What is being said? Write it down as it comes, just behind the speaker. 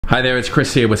Hi there, it's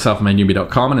Chris here with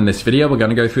selfmadenewbie.com, and in this video we're going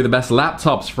to go through the best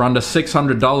laptops for under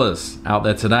 $600 out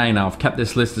there today. Now I've kept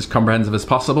this list as comprehensive as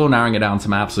possible, narrowing it down to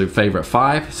my absolute favorite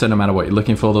 5, so no matter what you're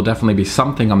looking for, there'll definitely be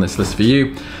something on this list for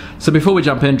you. So before we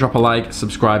jump in, drop a like,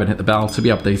 subscribe and hit the bell to be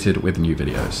updated with new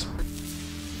videos.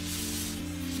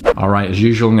 Alright, as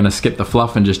usual, I'm going to skip the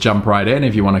fluff and just jump right in.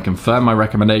 If you want to confirm my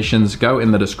recommendations, go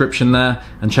in the description there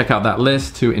and check out that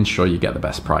list to ensure you get the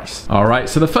best price. Alright,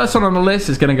 so the first one on the list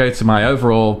is going to go to my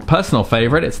overall personal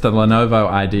favorite. It's the Lenovo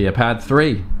IdeaPad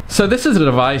 3. So this is a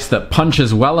device that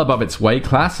punches well above its weight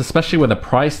class, especially with a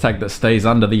price tag that stays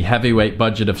under the heavyweight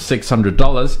budget of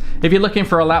 $600. If you're looking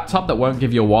for a laptop that won't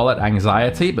give your wallet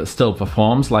anxiety but still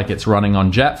performs like it's running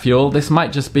on jet fuel, this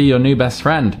might just be your new best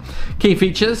friend. Key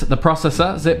features: the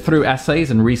processor, zip through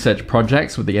essays and research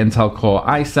projects with the Intel Core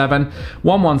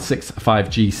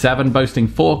i7-1165G7, boasting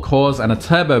 4 cores and a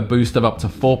turbo boost of up to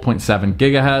 4.7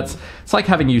 GHz. It's like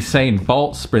having Usain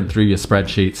Bolt sprint through your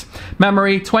spreadsheets.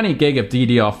 Memory: 20 gig of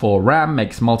DDR4 RAM,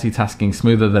 makes multitasking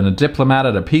smoother than a diplomat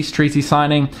at a peace treaty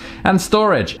signing. And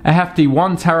storage: a hefty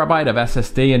 1 TB of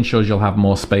SSD ensures you'll have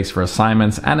more space for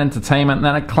assignments and entertainment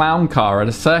than a clown car at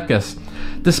a circus.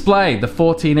 Display: the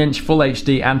 14-inch Full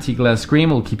HD anti-glare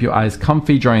screen will keep your eyes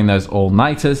comfy during those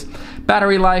all-nighters.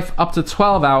 Battery life: up to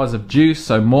 12 hours of juice,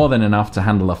 so more than enough to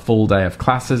handle a full day of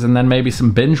classes and then maybe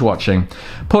some binge watching.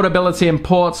 Portability and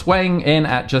ports: weighing in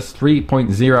at just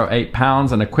 3.08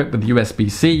 pounds and equipped with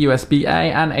USB-C, USB-A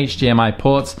and HDMI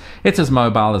ports, it's as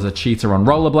mobile as a cheetah on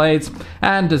rollerblades.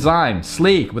 And design: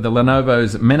 sleek with the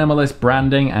Lenovo's minimalist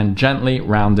branding and gently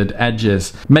rounded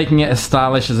edges, making it as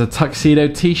stylish as a tuxedo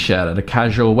t-shirt at a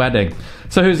casual wedding.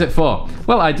 So who's it for?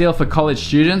 Well, ideal for college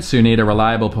students who need a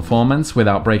reliable performance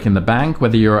without breaking the bank.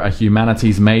 Whether you're a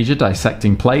humanities major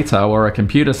dissecting Plato or a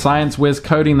computer science whiz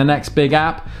coding the next big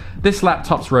app, this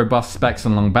laptop's robust specs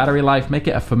and long battery life make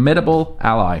it a formidable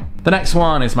ally. The next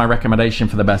one is my recommendation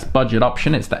for the best budget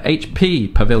option. It's the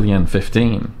HP Pavilion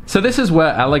 15. So this is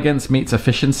where elegance meets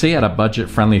efficiency at a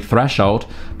budget-friendly threshold.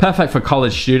 Perfect for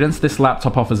college students, this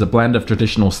laptop offers a blend of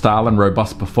traditional style and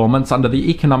robust performance under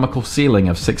the economical ceiling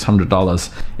of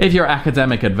 $600. If your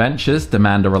academic adventures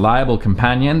demand a reliable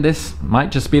companion, this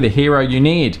might just be the hero you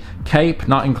need. Cape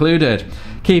not included.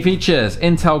 Key features: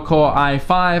 Intel Core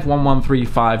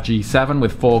i5-1135G7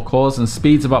 with 4 cores and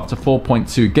speeds of up to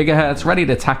 4.2 GHz, ready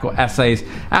to tackle essays,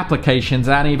 applications,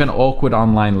 and even awkward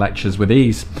online lectures with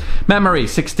ease. Memory: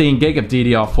 16 gig of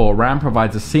DDR4 RAM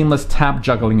provides a seamless tab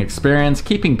juggling experience,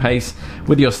 keeping pace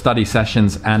with your study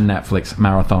sessions and Netflix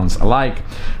marathons alike.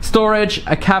 Storage: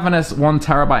 a cavernous 1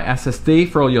 TB SSD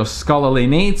for all your scholarly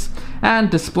needs. And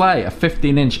display: a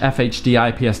 15-inch FHD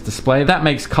IPS display that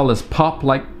makes colors pop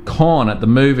like corn at the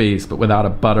movies, but without a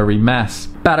buttery mess.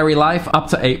 Battery life: up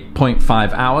to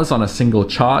 8.5 hours on a single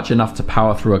charge, enough to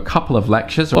power through a couple of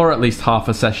lectures or at least half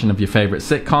a session of your favorite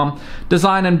sitcom.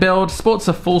 Design and build: sports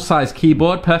a full-size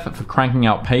keyboard, perfect for cranking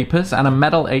out papers, and a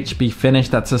metal HB finish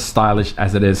that's as stylish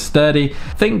as it is sturdy.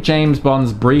 Think James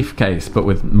Bond's briefcase, but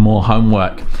with more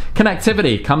homework.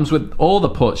 Connectivity: comes with all the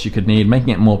ports you could need, making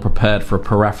it more prepared for a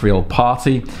peripheral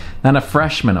party than a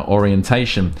freshman at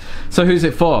orientation. So who's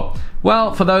it for?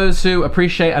 Well, for those who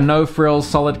appreciate a no-frills,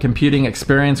 solid computing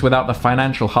experience without the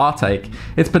financial heartache.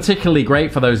 It's particularly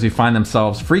great for those who find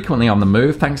themselves frequently on the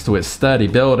move thanks to its sturdy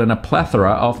build and a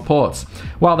plethora of ports.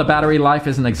 While the battery life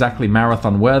isn't exactly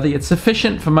marathon-worthy, it's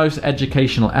sufficient for most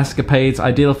educational escapades,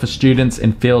 ideal for students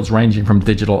in fields ranging from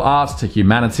digital arts to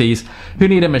humanities who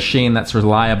need a machine that's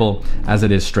reliable as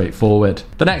it is straightforward.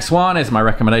 The next one is my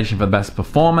recommendation for the best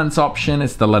performance option.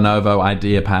 It's the Lenovo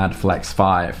IdeaPad Flex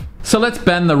 5. So let's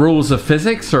bend the rules of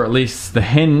physics, or at least the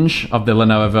hinge of the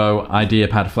Lenovo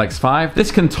IdeaPad Flex 5.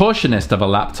 This contortionist of a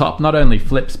laptop not only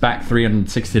flips back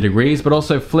 360 degrees, but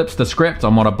also flips the script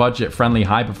on what a budget-friendly,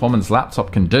 high-performance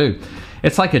laptop can do.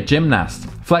 It's like a gymnast,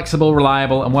 flexible,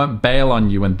 reliable, and won't bail on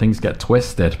you when things get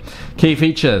twisted. Key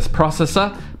features: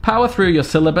 processor: power through your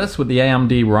syllabus with the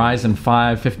AMD Ryzen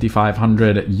 5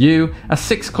 5500U, a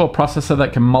 6-core processor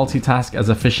that can multitask as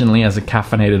efficiently as a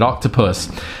caffeinated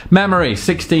octopus. Memory: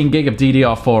 16 gig of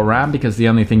DDR4 RAM, because the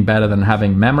only thing better than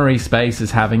having memory space is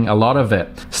having a lot of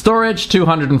it. Storage: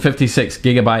 256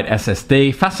 GB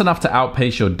SSD, fast enough to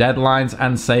outpace your deadlines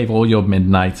and save all your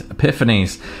midnight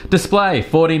epiphanies. Display: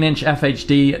 14-inch FHD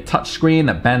touchscreen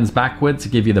that bends backward to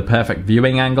give you the perfect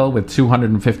viewing angle with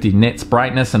 250 nits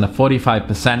brightness and a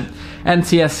 45%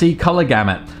 NTSC color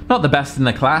gamut. Not the best in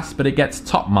the class, but it gets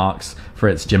top marks for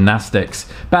its gymnastics.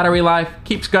 Battery life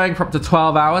keeps going for up to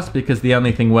 12 hours because the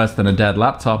only thing worse than a dead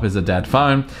laptop is a dead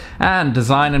phone. And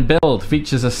design and build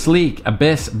features a sleek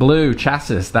Abyss blue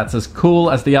chassis that's as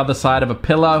cool as the other side of a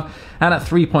pillow, and at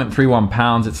 3.31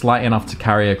 pounds it's light enough to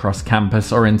carry across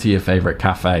campus or into your favorite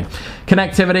cafe.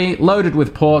 Connectivity loaded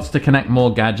with ports to connect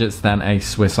more gadgets than a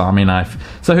Swiss Army knife.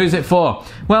 So who's it for?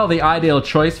 Well, the ideal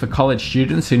choice for college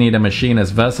students who need a machine as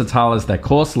versatile as their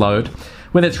course load.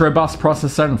 With its robust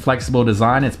processor and flexible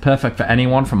design, it's perfect for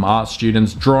anyone from art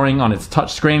students drawing on its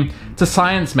touchscreen to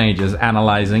science majors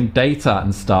analyzing data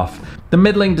and stuff. The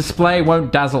middling display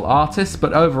won't dazzle artists,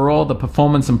 but overall the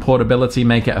performance and portability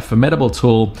make it a formidable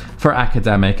tool for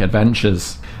academic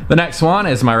adventures. The next one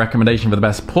is my recommendation for the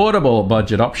best portable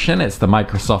budget option. It's the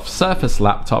Microsoft Surface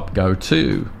Laptop Go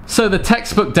 2. So the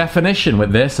textbook definition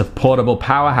with this of portable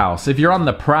powerhouse. If you're on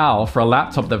the prowl for a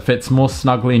laptop that fits more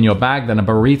snugly in your bag than a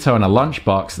burrito in a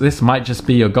lunchbox, this might just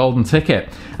be your golden ticket.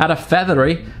 At a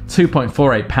feathery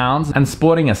 2.48 pounds and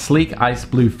sporting a sleek ice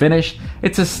blue finish,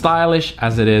 it's as stylish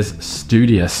as it is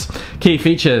studious. Key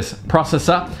features: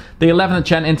 processor, the 11th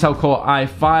gen Intel Core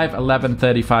i5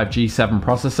 1135G7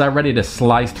 processor, ready to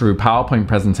slice through PowerPoint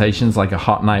presentations like a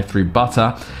hot knife through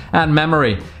butter. And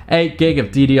memory, 8GB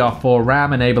of DDR4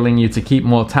 RAM, enabling you to keep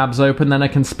more tabs open than a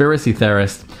conspiracy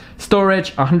theorist.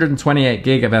 Storage,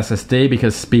 128GB of SSD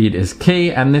because speed is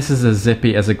key, and this is as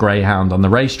zippy as a greyhound on the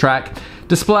racetrack.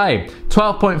 Display,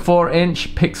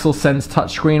 12.4-inch PixelSense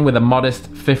touchscreen with a modest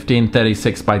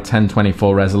 1536 by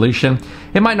 1024 resolution.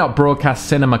 It might not broadcast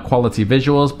cinema quality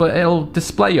visuals, but it'll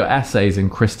display your essays in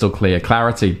crystal clear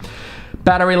clarity.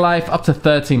 Battery life up to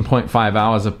 13.5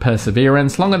 hours of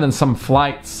perseverance, longer than some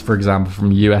flights, for example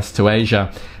from US to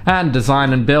Asia. And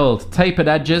design and build, tapered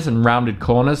edges and rounded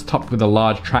corners topped with a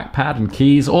large trackpad and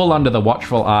keys, all under the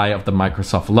watchful eye of the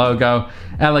Microsoft logo.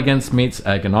 Elegance meets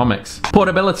ergonomics.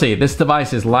 Portability, this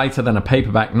device is lighter than a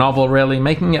paperback novel really,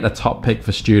 making it a top pick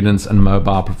for students and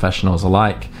mobile professionals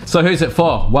alike. So who's it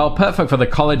for? Well, perfect for the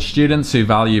college students who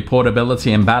value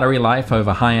portability and battery life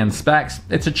over high-end specs.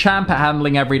 It's a champ at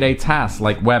handling everyday tasks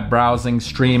like web browsing,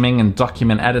 streaming and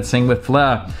document editing with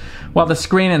Fleur. While the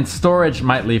screen and storage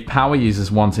might leave power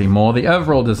users wanting more, the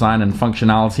overall design and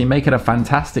functionality make it a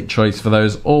fantastic choice for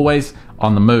those always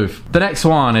on the move. The next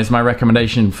one is my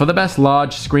recommendation for the best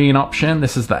large screen option.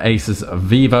 This is the Asus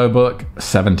VivoBook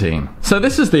 17. So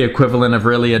this is the equivalent of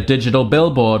really a digital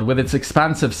billboard. With its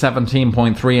expansive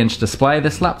 17.3-inch display,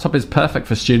 this laptop is perfect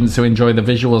for students who enjoy the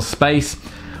visual space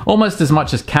almost as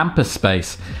much as campus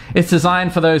space. It's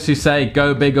designed for those who say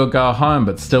go big or go home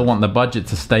but still want the budget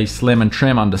to stay slim and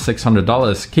trim under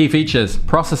 $600. Key features: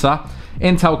 processor,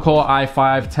 Intel Core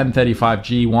i5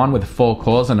 1035G1 with 4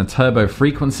 cores and a turbo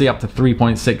frequency up to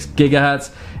 3.6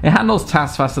 GHz. It handles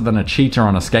tasks faster than a cheetah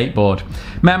on a skateboard.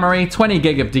 Memory,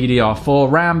 20GB of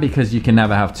DDR4 RAM because you can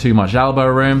never have too much elbow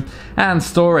room. And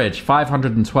storage,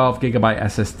 512GB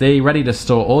SSD, ready to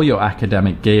store all your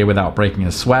academic gear without breaking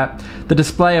a sweat. The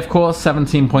display, of course,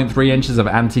 17.3 inches of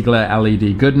anti-glare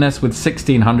LED goodness with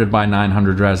 1600 by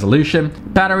 900 resolution.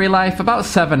 Battery life, about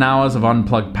 7 hours of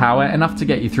unplugged power, enough to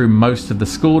get you through most of the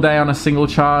school day on a single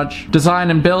charge. Design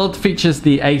and build features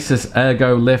the Asus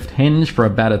Ergo Lift hinge for a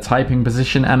better typing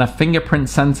position and a fingerprint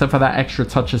sensor for that extra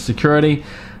touch of security,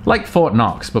 like Fort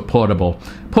Knox but portable.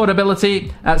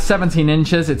 Portability, at 17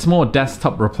 inches, it's more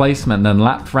desktop replacement than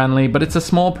lap friendly, but it's a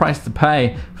small price to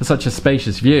pay for such a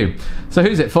spacious view. So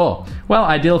who's it for? Well,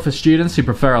 ideal for students who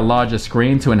prefer a larger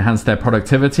screen to enhance their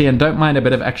productivity and don't mind a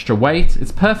bit of extra weight.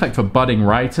 It's perfect for budding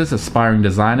writers, aspiring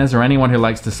designers, or anyone who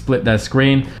likes to split their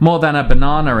screen more than a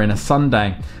banana in a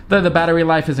sundae. Though the battery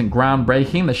life isn't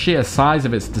groundbreaking, the sheer size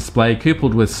of its display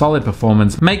coupled with solid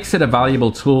performance makes it a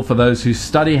valuable tool for those whose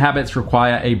study habits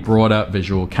require a broader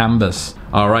visual canvas.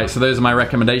 Alright, so those are my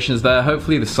recommendations there.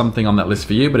 Hopefully there's something on that list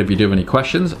for you, but if you do have any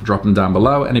questions, drop them down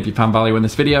below. And if you found value in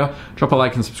this video, drop a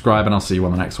like and subscribe, and I'll see you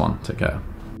on the next one. Take care.